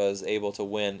was able to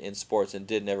win in sports and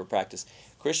did never practice.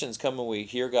 Christians come when we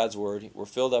hear God's word, we're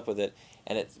filled up with it,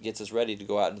 and it gets us ready to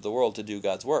go out into the world to do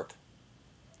God's work.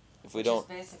 Which is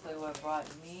basically what brought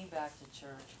me back to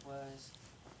church, was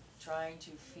trying to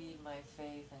feed my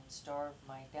faith and starve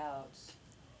my doubts.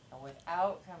 And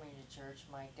without coming to church,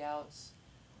 my doubts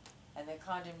and the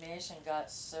condemnation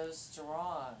got so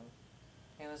strong.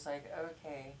 It was like,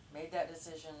 okay, made that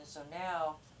decision, so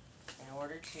now, in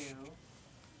order to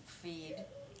feed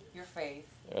your faith,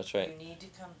 That's right. you need to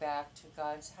come back to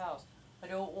God's house. I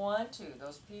don't want to.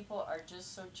 Those people are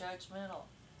just so judgmental.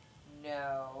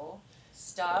 No.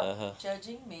 Stop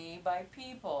judging me by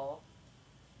people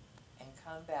and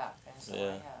come back. And so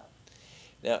I have.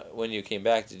 Now, when you came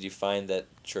back, did you find that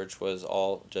church was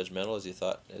all judgmental as you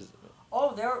thought?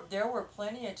 Oh, there were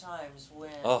plenty of times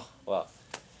when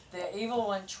the evil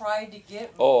one tried to get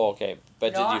me. Oh, okay.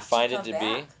 But did you find it to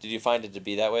be? Did you find it to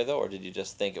be that way though, or did you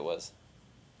just think it was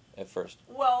at first?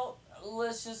 Well,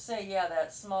 let's just say,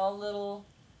 that small little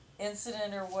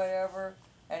incident or whatever,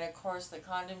 and of course the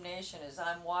condemnation is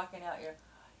I'm walking out here.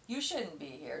 You shouldn't be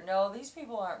here. No, these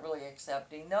people aren't really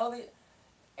accepting. No,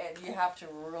 and you have to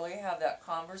really have that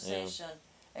conversation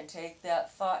and take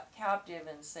that thought captive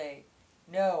and say,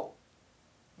 no,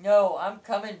 I'm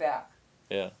coming back.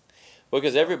 Yeah. Well,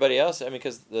 because everybody else,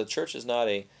 because the church is not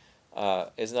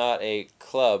is not a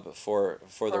club for the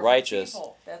For righteous.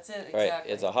 people. That's it, Right,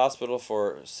 exactly. it's a hospital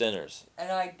for sinners.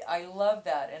 And I love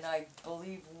that, and I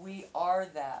believe we are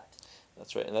that.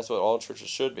 That's right, and that's what all churches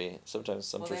should be. Sometimes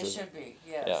some Well, churches. they should be,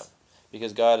 yes. Yeah,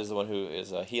 because God is the one who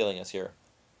is healing us here,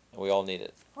 and we all need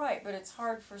it. Right, but it's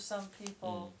hard for some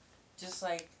people, just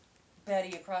like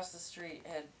Betty across the street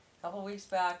had a couple weeks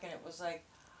back, and it was like,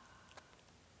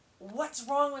 what's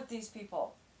wrong with these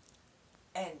people?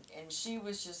 And she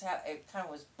was just, it kind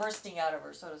of was bursting out of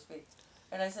her, so to speak.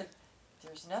 And I said,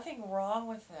 there's nothing wrong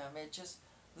with them. It just,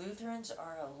 Lutherans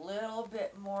are a little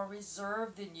bit more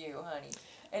reserved than you, honey.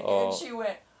 And she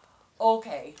went,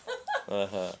 okay.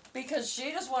 Uh-huh. Because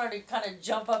she just wanted to kind of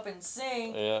jump up and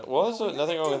sing. Yeah, well, there's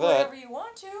nothing wrong with that. Whatever you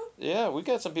want to. Yeah, we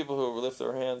got some people who lift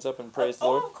their hands up and praise the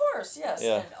Lord. Oh, of course, yes.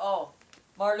 Yeah. And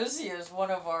Marlucia is one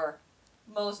of our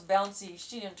most bouncy,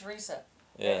 she and Teresa.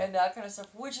 Yeah. And that kind of stuff,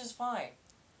 which is fine.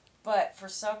 But for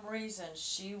some reason,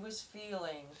 she was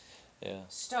feeling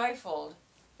stifled.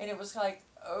 And it was like,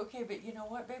 okay, but you know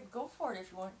what, babe, go for it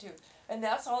if you want to. And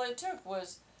that's all it took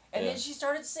was, and then she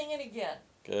started singing again.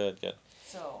 Good.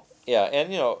 So. Yeah,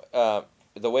 and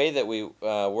the way that we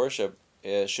worship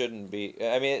shouldn't be.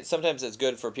 I mean, sometimes it's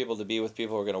good for people to be with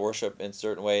people who are going to worship in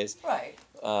certain ways. Right.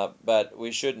 But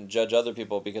we shouldn't judge other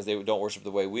people because they don't worship the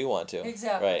way we want to.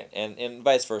 Exactly. Right, and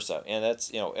vice versa. And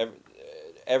that's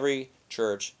every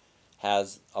church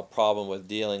has a problem with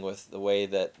dealing with the way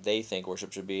that they think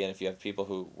worship should be, and if you have people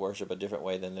who worship a different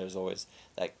way, then there's always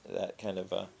that kind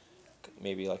of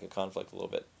maybe like a conflict a little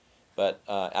bit. But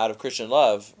out of Christian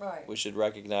love, we should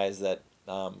recognize that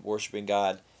worshiping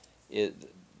God,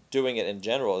 doing it in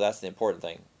general, that's the important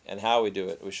thing, and how we do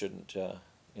it, we shouldn't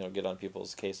get on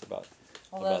people's case about.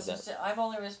 Well, about that's just, I'm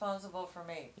only responsible for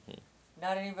me,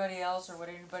 not anybody else or what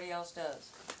anybody else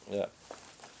does. Yeah.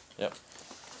 Yep.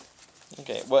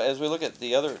 Okay, well, as we look at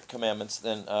the other commandments,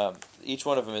 then each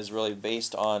one of them is really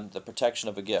based on the protection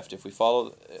of a gift. If we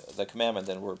follow the commandment,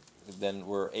 then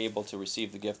we're able to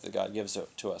receive the gift that God gives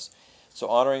to us. So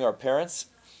honoring our parents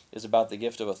is about the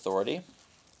gift of authority.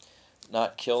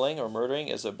 Not killing or murdering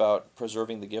is about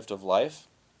preserving the gift of life.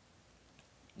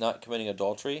 Not committing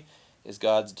adultery is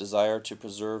God's desire to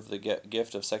preserve the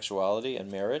gift of sexuality and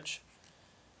marriage,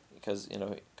 because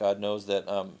God knows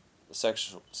that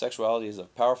sexuality is a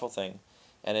powerful thing,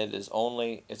 and it's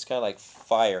kind of like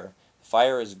fire.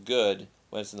 Fire is good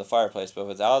when it's in the fireplace, but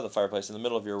if it's out of the fireplace in the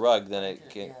middle of your rug, then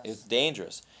it's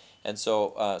dangerous. And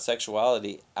so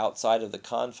sexuality outside of the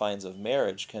confines of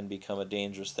marriage can become a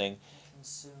dangerous thing.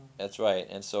 Consume. That's right.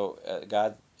 And so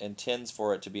God intends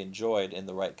for it to be enjoyed in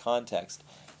the right context.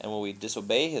 And when we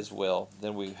disobey His will,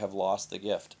 then we have lost the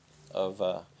gift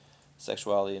of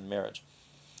sexuality in marriage.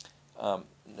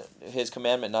 His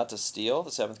commandment not to steal,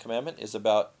 the seventh commandment, is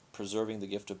about preserving the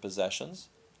gift of possessions,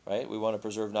 right? We want to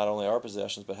preserve not only our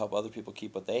possessions, but help other people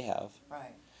keep what they have.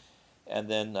 Right. And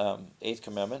then eighth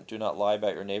commandment, do not lie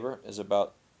about your neighbor, is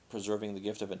about preserving the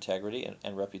gift of integrity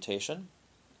and reputation.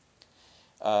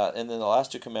 And then the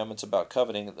last two commandments about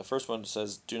coveting, the first one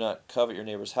says, do not covet your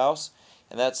neighbor's house,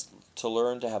 and that's to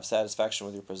learn to have satisfaction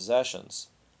with your possessions.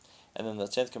 And then the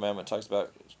 10th commandment talks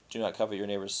about do not covet your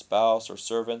neighbor's spouse or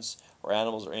servants or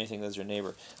animals or anything that's your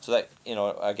neighbor. So that,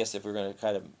 I guess if we're going to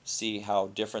kind of see how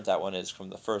different that one is from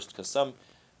the first, because some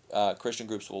Christian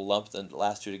groups will lump the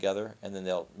last two together, and then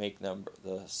they'll make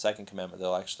the second commandment,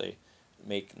 they'll actually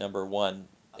make number one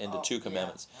into two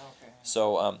commandments. Yeah. Okay.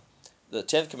 So the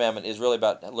 10th commandment is really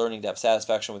about learning to have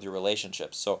satisfaction with your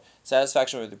relationships. So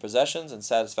satisfaction with your possessions and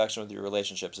satisfaction with your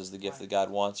relationships is the gift that God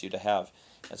wants you to have.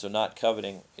 And so not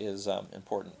coveting is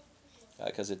important,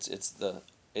 because it's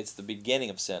the beginning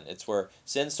of sin. It's where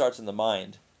sin starts in the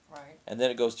mind, right, and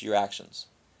then it goes to your actions,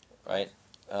 right?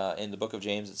 In the book of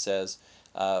James it says,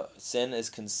 sin is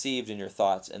conceived in your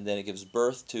thoughts, and then it gives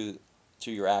birth to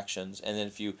your actions. And then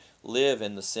if you live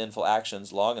in the sinful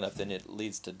actions long enough, then it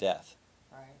leads to death.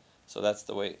 right. So that's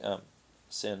the way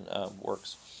sin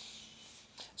works.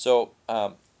 So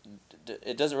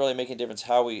it doesn't really make any difference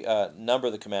how we number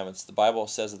the commandments. The Bible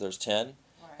says that there's 10,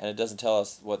 and it doesn't tell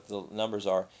us what the numbers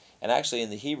are. And actually in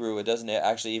the Hebrew, it doesn't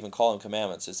actually even call them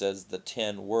commandments. It says the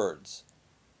 10 words.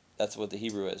 That's what the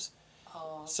Hebrew is.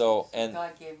 Oh, so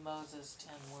God gave Moses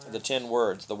 10 words. The 10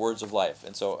 words, the words of life.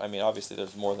 And so, I mean, obviously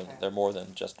there's more than they're more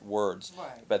than just words.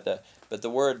 Right. But the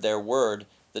word, their word,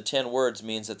 the 10 words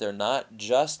means that they're not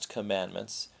just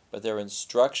commandments, but they're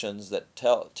instructions that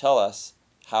tell us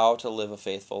how to live a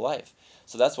faithful life.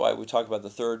 So that's why we talk about the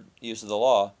third use of the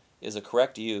law is a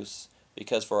correct use,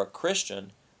 because for a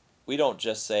Christian, we don't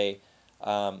just say,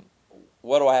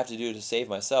 what do I have to do to save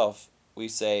myself? We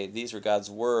say these are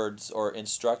God's words or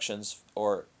instructions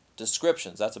or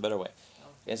descriptions. That's a better way.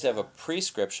 Okay. Instead of a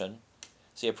prescription.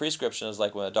 See, a prescription is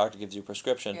like when a doctor gives you a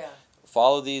prescription. Yeah.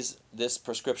 Follow this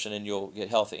prescription and you'll get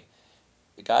healthy.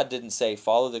 God didn't say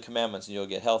follow the commandments and you'll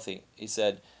get healthy. He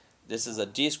said this is a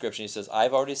description. He says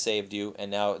I've already saved you,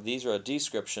 and now these are a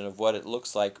description of what it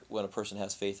looks like when a person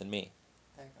has faith in me.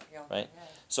 There you go. Yeah. Right? Yeah.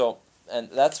 So, and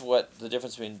that's what the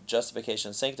difference between justification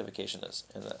and sanctification is.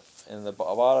 In the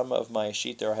bottom of my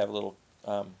sheet there, I have a little.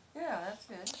 Yeah, that's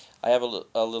good. I have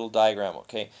a little diagram.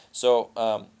 Okay,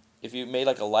 so if you made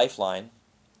like a lifeline,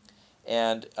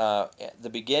 and the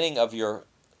beginning of your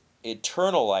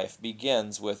eternal life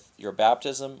begins with your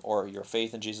baptism or your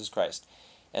faith in Jesus Christ.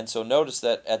 And so notice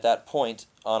that at that point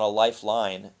on a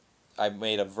lifeline, I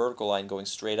made a vertical line going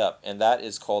straight up, and that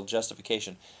is called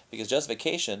justification. Because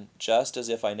justification, just as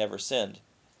if I never sinned,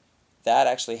 that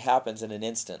actually happens in an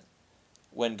instant.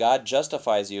 When God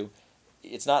justifies you,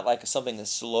 it's not like something that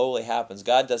slowly happens.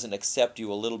 God doesn't accept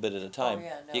you a little bit at a time. Oh,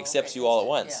 yeah, no, He accepts okay, you all at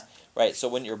instant, once. yeah. Right? So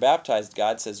when you're baptized,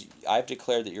 God says, I've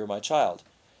declared that you're my child.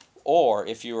 Or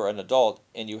if you are an adult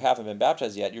and you haven't been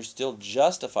baptized yet, you're still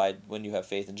justified when you have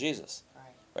faith in Jesus.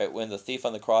 Right? When the thief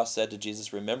on the cross said to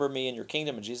Jesus, remember me in your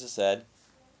kingdom, and Jesus said,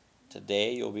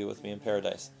 today you'll be with me in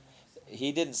paradise.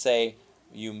 He didn't say,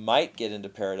 you might get into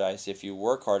paradise if you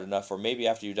work hard enough, or maybe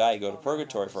after you die you go to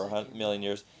purgatory for 100,000,000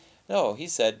 years. No, he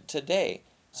said today.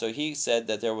 So he said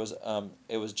that there was,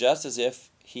 it was just as if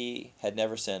he had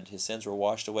never sinned. His sins were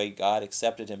washed away. God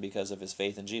accepted him because of his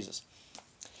faith in Jesus.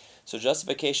 So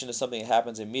justification is something that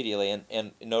happens immediately,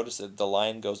 and notice that the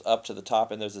line goes up to the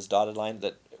top, and there's this dotted line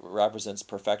that represents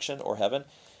perfection or heaven.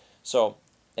 So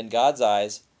in God's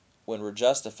eyes, when we're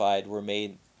justified, we're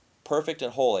made perfect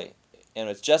and holy. And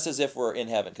it's just as if we're in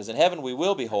heaven. Because in heaven we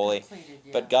will be holy,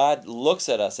 Yeah. but God looks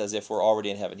at us as if we're already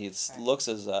in heaven. He looks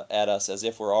at us as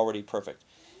if we're already perfect.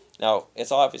 Now,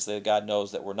 it's obviously that God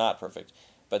knows that we're not perfect.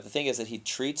 But the thing is that he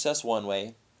treats us one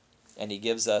way, and he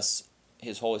gives us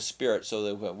his Holy Spirit so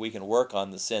that we can work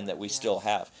on the sin that we still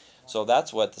have. So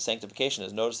that's what the sanctification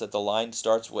is. Notice that the line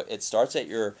starts at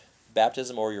your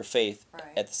baptism or your faith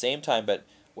at the same time, but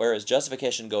whereas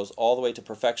justification goes all the way to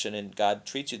perfection and God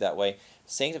treats you that way,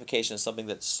 sanctification is something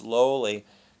that slowly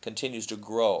continues to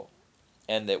grow,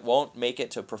 and it won't make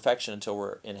it to perfection until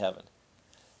we're in heaven.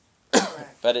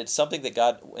 But it's something that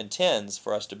God intends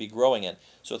for us to be growing in.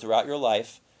 So throughout your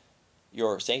life,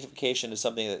 your sanctification is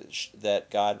something that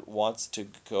God wants to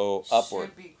go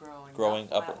upward. Should be growing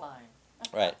upward. Line.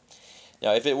 Right.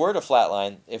 Now, if it were to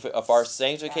flatline, if our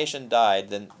sanctification died,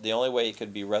 then the only way it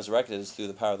could be resurrected is through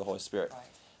the power of the Holy Spirit. Right.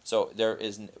 So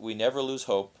we never lose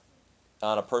hope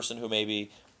on a person who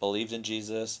maybe believed in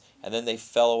Jesus and then they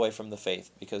fell away from the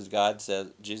faith, because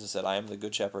Jesus said, I am the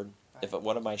good shepherd. Right. If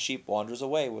one of my sheep wanders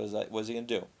away, what is he going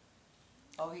to do?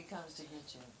 Oh, he comes to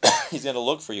get you. He's going to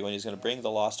look for you, and he's going to bring the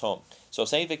lost home. So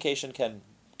sanctification can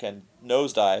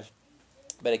nosedive,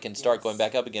 but it can start going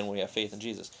back up again when we have faith in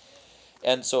Jesus.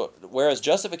 And so, whereas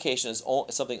justification is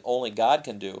something only God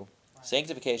can do,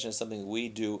 sanctification is something we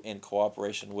do in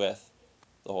cooperation with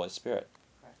the Holy Spirit.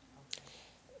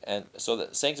 And so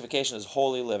that sanctification is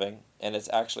holy living, and it's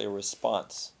actually a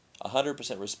response,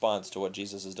 100% response to what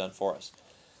Jesus has done for us.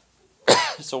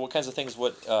 So what kinds of things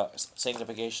would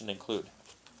sanctification include?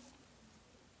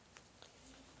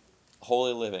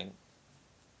 Holy living.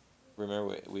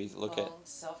 Remember, we look at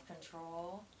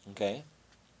self-control. Okay.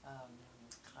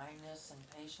 Kindness and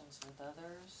patience with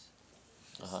others.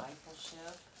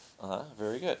 Discipleship.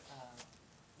 Very good.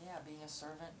 Yeah, being a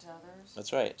servant to others.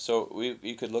 That's right. So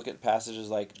you could look at passages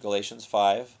like Galatians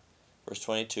 5, verse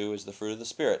 22 is the fruit of the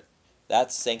Spirit.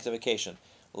 That's sanctification.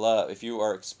 Love. If you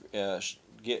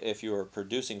are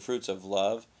producing fruits of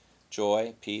love,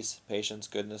 joy, peace, patience,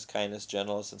 goodness, kindness,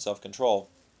 gentleness, and self-control,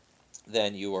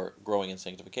 then you are growing in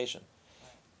sanctification.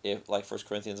 If, like 1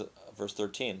 Corinthians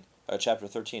chapter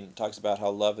 13 talks about how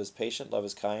love is patient, love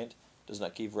is kind, does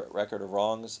not keep record of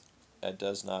wrongs, it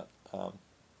does not, does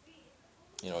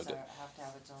have to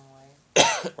have its own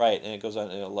way. Right, and it goes on,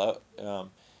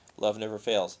 love never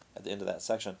fails at the end of that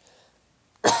section.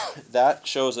 That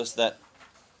shows us that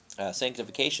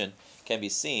sanctification can be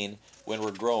seen when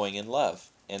we're growing in love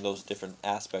and those different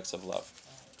aspects of love.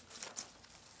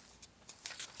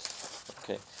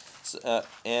 Okay, so,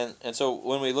 and so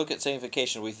when we look at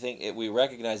sanctification, we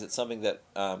recognize it's something that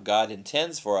God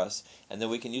intends for us, and then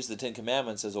we can use the Ten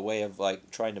Commandments as a way of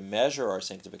like trying to measure our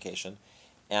sanctification.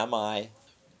 Am I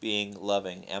being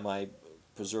loving? Am I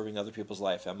preserving other people's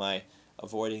life? Am I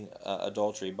avoiding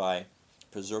adultery by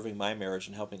preserving my marriage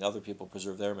and helping other people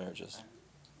preserve their marriages?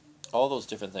 All those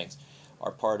different things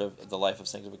are part of the life of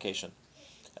sanctification.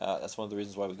 That's one of the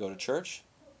reasons why we go to church.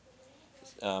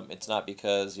 It's not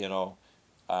because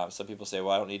Some people say,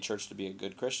 well, I don't need church to be a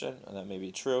good Christian, and that may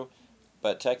be true,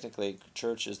 but technically,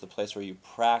 church is the place where you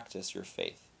practice your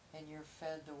faith. And you're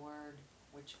fed the word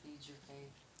which feeds your faith.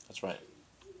 That's right.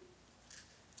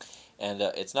 And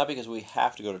it's not because we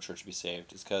have to go to church to be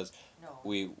saved. It's because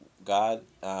God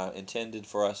intended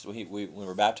for us, when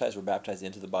we're baptized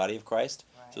into the body of Christ.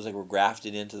 Right. So it's like we're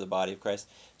grafted into the body of Christ.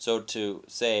 So to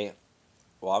say,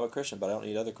 well, I'm a Christian, but I don't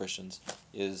need other Christians,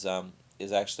 is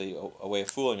actually a way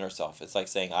of fooling ourselves. It's like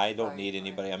saying, I don't need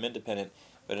anybody, I'm independent.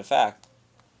 But in fact,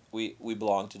 we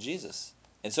belong to Jesus.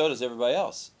 And so does everybody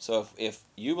else. So if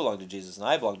you belong to Jesus and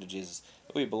I belong to Jesus,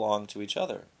 we belong to each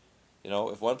other. You know,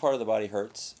 if one part of the body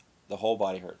hurts, the whole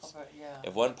body hurts.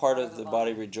 If one part of the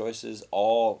body rejoices,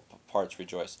 all parts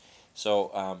rejoice.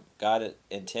 So God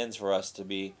intends for us to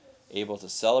be able to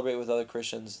celebrate with other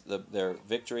Christians their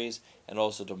victories, and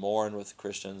also to mourn with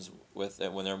Christians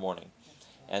when they're mourning.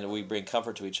 And we bring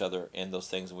comfort to each other in those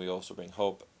things, and we also bring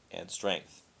hope and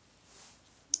strength.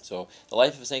 So the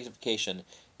life of sanctification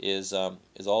is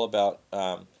all about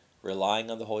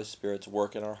relying on the Holy Spirit's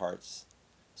work in our hearts,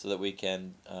 so that we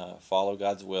can follow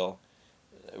God's will.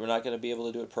 We're not going to be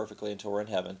able to do it perfectly until we're in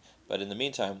heaven, but in the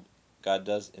meantime, God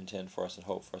does intend for us and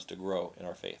hope for us to grow in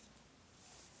our faith.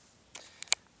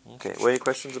 Okay, any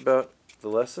questions about the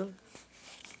lesson?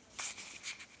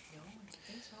 No,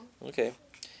 I think so. Okay,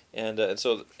 and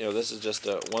so this is just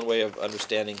one way of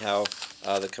understanding how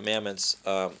the commandments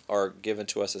are given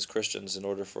to us as Christians in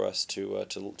order for us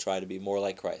to try to be more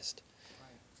like Christ.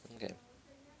 Right. Okay.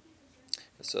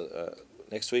 So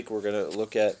next week we're going to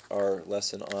look at our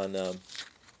lesson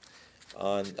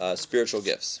on spiritual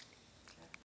gifts.